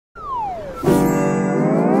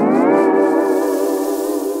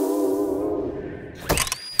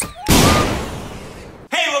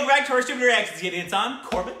to Reactions Idiots. I'm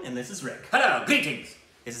Corbin, and this is Rick. Hello, greetings.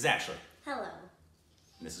 This is Ashley. Hello.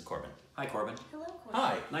 And this is Corbin. Hi, Corbin. Hello, Corbin.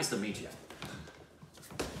 Hi. Nice to meet you.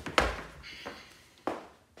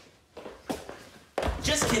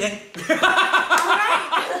 Just kidding.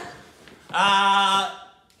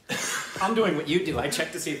 I'm doing what you do. I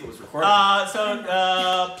checked to see if it was recording.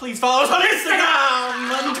 Please follow us on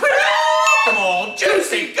Instagram and Twitter for more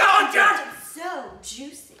juicy content. So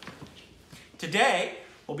juicy. Today,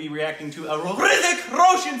 we'll be reacting to a Hrithik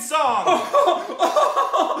Roshan song.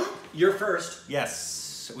 You're first.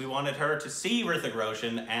 Yes, we wanted her to see Hrithik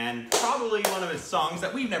Roshan and probably one of his songs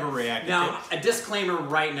that we've never reacted Now, to. a disclaimer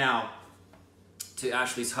right now to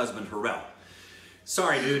Ashley's husband, Harrell.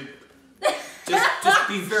 Sorry, dude. Just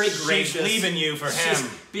be very gracious. She's leaving you for him.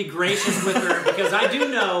 Just be gracious with her, because I do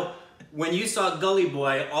know when you saw Gully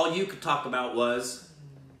Boy, all you could talk about was...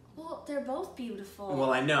 Well, they're both beautiful.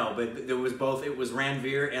 Well, I know, but there was both. It was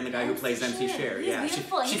Ranveer and the guy who plays MC Cher. He's Yeah,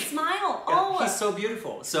 beautiful. He smile. Yeah, Oh, he's so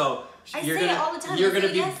beautiful. So I you're say gonna, it all the time. You're I gonna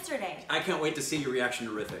said be. it yesterday. I can't wait to see your reaction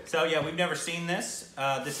to Hrithik. So yeah, we've never seen this.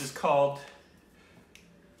 This is called,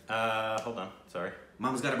 hold on, sorry.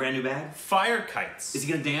 Mama's got a brand new bag. Fire Kites. Is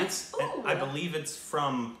he gonna dance? And I believe it's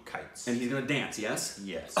from Kites. And he's gonna dance, yes?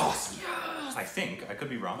 Yes. Awesome. I think. I could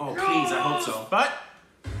be wrong. Oh, please, I hope so. But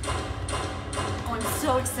Oh, I'm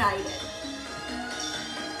so excited.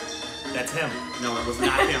 that's him. No, it was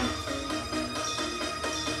not him.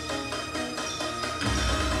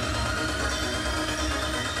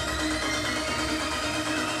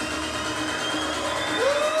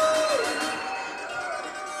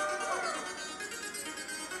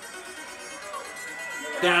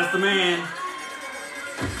 That's the man.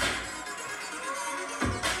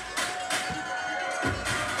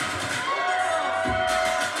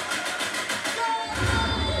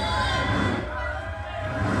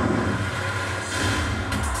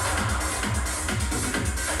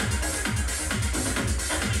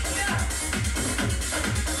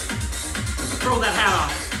 Throw that hat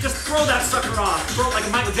off. Just throw that sucker off. Throw it like a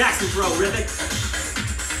Michael Jackson throw, Hrithik.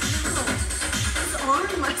 His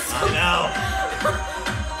arm, my I know.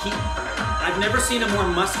 I've never seen a more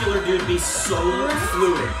muscular dude be so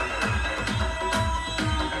fluid.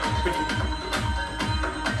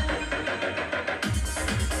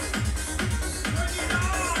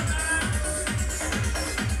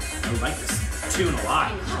 I like this tune a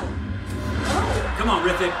lot. Oh. Come on,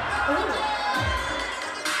 Hrithik. Oh.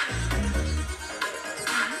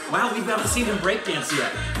 Wow, we haven't seen him breakdance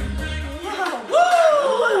yet. Wow.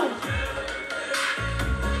 Woo!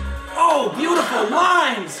 Oh, beautiful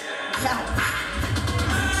lines! Yeah.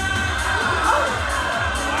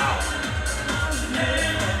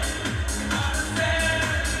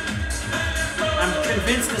 I'm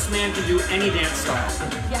convinced this man can do any dance style.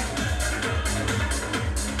 Yeah.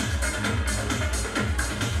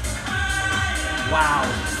 Wow.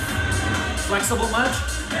 Flexible much?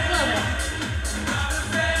 A little bit.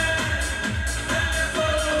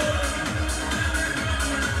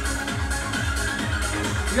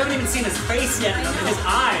 You haven't even seen his face yet, and his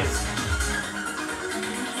eyes.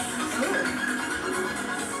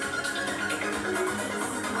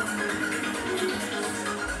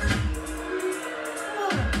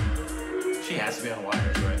 She has to be on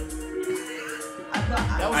wires, right?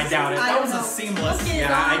 I doubt it. That was a seamless. Okay.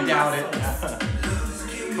 Yeah, I doubt it.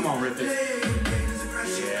 Come on, Hrithik.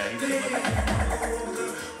 Yeah, he's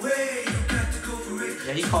good looking.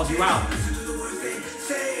 Yeah, he calls you out.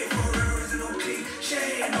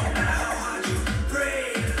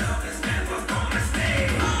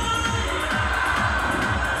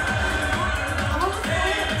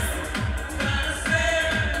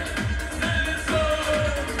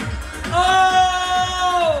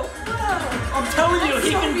 Oh! Whoa. I'm telling you,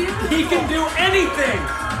 he can do anything.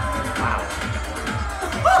 Wow.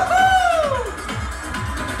 Woohoo!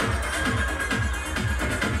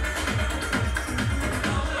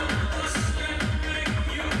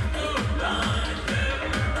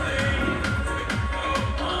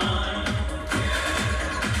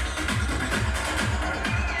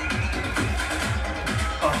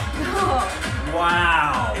 Oh.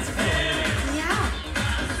 Wow. Yeah.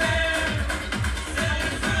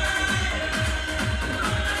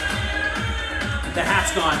 The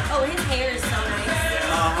hat's gone. Oh, his hair is so nice.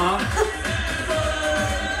 Uh-huh.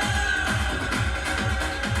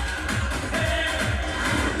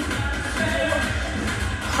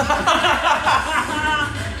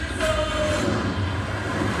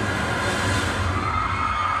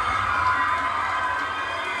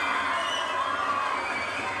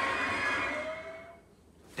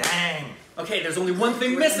 Okay, there's only one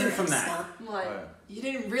thing missing from that. What? You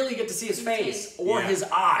didn't really get to see his face or his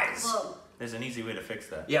eyes. Whoa. There's an easy way to fix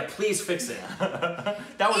that. Yeah, please fix it.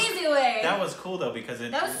 Easy way. That was cool though because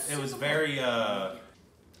it was very.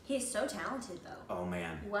 He's so talented though. Oh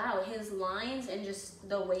man. Wow, his lines and just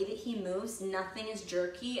the way that he moves, nothing is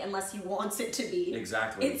jerky unless he wants it to be.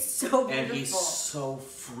 Exactly. It's so beautiful. And he's so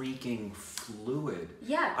freaking fluid.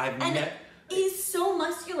 Yeah. He's so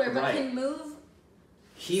muscular but can move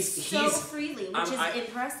he's freely, which is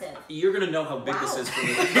impressive. You're gonna know how big this is for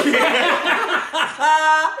me.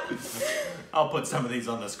 I'll put some of these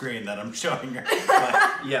on the screen that I'm showing her.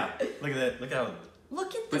 Yeah. Look at that. Look how.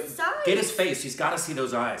 Look at the size. Get his face. He's got to see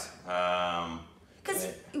those eyes. Because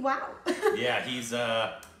wow. Yeah, he's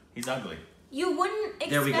ugly. You wouldn't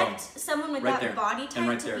expect someone with that body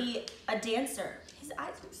type to be a dancer. His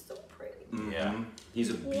eyes are so pretty. Mm-hmm. Yeah.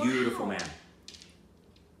 He's a beautiful man.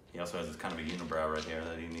 He also has this kind of a unibrow right here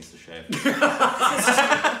that he needs to shave. But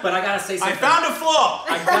I gotta say something. I found a flaw!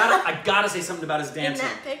 I gotta say something about his dancing.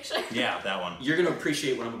 In that picture? Yeah, that one. You're gonna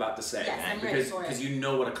appreciate what I'm about to say. Yes, I'm ready for it. Because you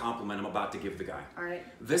know what a compliment I'm about to give the guy. Alright.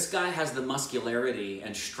 This guy has the muscularity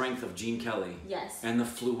and strength of Gene Kelly. Yes. And the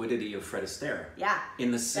fluidity of Fred Astaire. Yeah.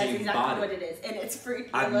 In the same That's exactly body. what it is. And it's freaky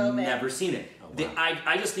a I've little bit. never seen it. Oh, wow.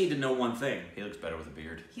 I just need to know one thing. He looks better with a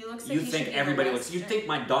beard. He looks like you think everybody looks... You'd think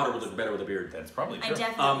my daughter would look better with a beard. That's probably true. I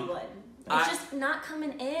definitely would. It's just not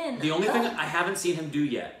coming in. The only thing I haven't seen him do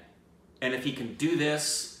yet, and if he can do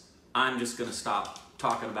this, I'm just gonna stop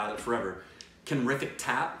talking about it forever. Can Hrithik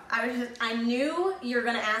tap? I knew you were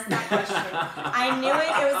gonna ask that question. I knew it.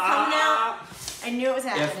 It was coming out. I knew it was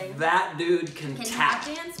happening. If that dude can tap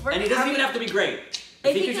dance, and he doesn't even have to be great.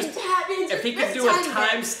 If he can tap into if he can do a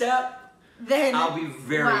time step, then I'll be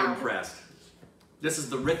very impressed. This is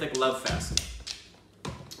the Hrithik Love Fest.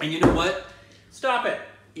 And you know what? Stop it.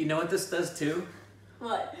 You know what this does too?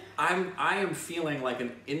 What? I am feeling like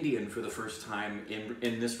an Indian for the first time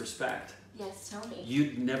in this respect. Yes, tell me.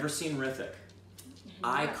 You'd never seen Hrithik.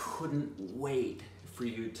 I couldn't wait for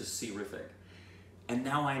you to see Hrithik. And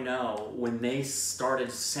now I know when they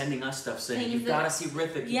started sending us stuff saying, you gotta see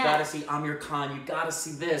Hrithik, you gotta see Amir Khan, you gotta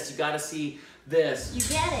see this, you gotta see this. You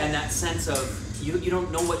get it. And that sense of, you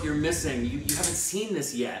don't know what you're missing. You haven't seen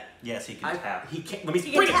this yet. Yes, he can tap. He can't. Let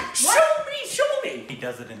me bring it. Show me. He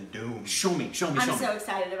does it in Doom. Show me. I'm so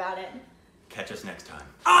excited about it. Catch us next time.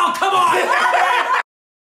 Oh, come on!